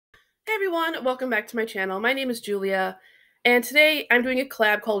Hey everyone, welcome back to my channel. My name is Julia, and today I'm doing a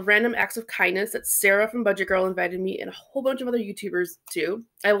collab called Random Acts of Kindness that Sarah from Budget Girl invited me and a whole bunch of other YouTubers to.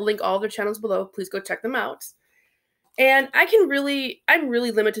 I will link all of their channels below. Please go check them out. And I'm really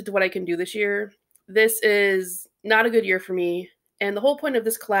limited to what I can do this year. This is not a good year for me, and the whole point of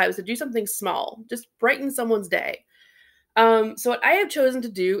this collab is to do something small, just brighten someone's day. So what I have chosen to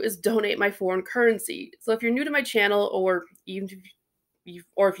do is donate my foreign currency. So if you're new to my channel, or even if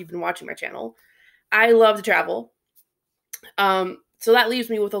you've been watching my channel, I love to travel. So that leaves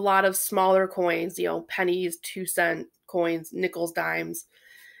me with a lot of smaller coins, pennies, 2-cent coins, nickels, dimes,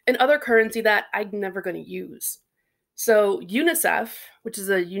 and other currency that I'm never going to use. So UNICEF, which is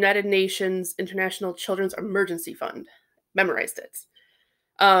a United Nations International Children's Emergency Fund, memorized it.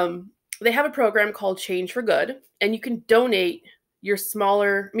 They have a program called Change for Good, and you can donate your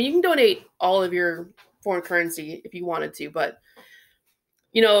smaller, you can donate all of your foreign currency if you wanted to, but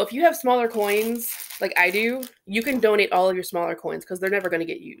if you have smaller coins like I do, you can donate all of your smaller coins because they're never going to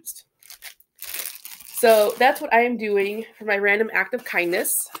get used. So that's what I am doing for my random act of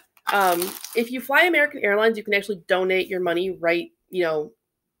kindness. If you fly American Airlines, you can actually donate your money right, in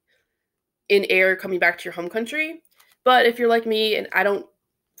air coming back to your home country. But if you're like me and I don't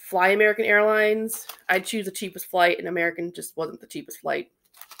fly American Airlines, I'd choose the cheapest flight, and American just wasn't the cheapest flight.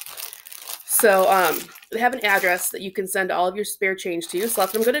 So they have an address that you can send all of your spare change to. So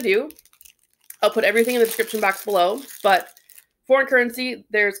that's what I'm going to do. I'll put everything in the description box below. But foreign currency,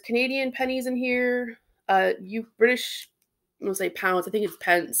 there's Canadian pennies in here, British, I'm going to say pounds, I think it's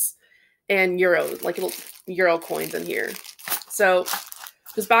pence, and euros, like little euro coins in here. So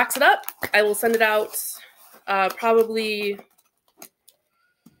just box it up. I will send it out probably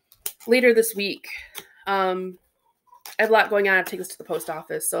later this week. I have a lot going on. I have to take this to the post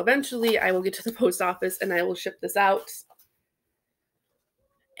office. So eventually I will get to the post office and I will ship this out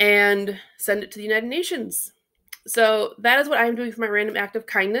and send it to the United Nations. So that is what I'm doing for my random act of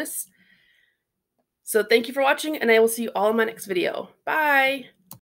kindness. So thank you for watching, and I will see you all in my next video. Bye!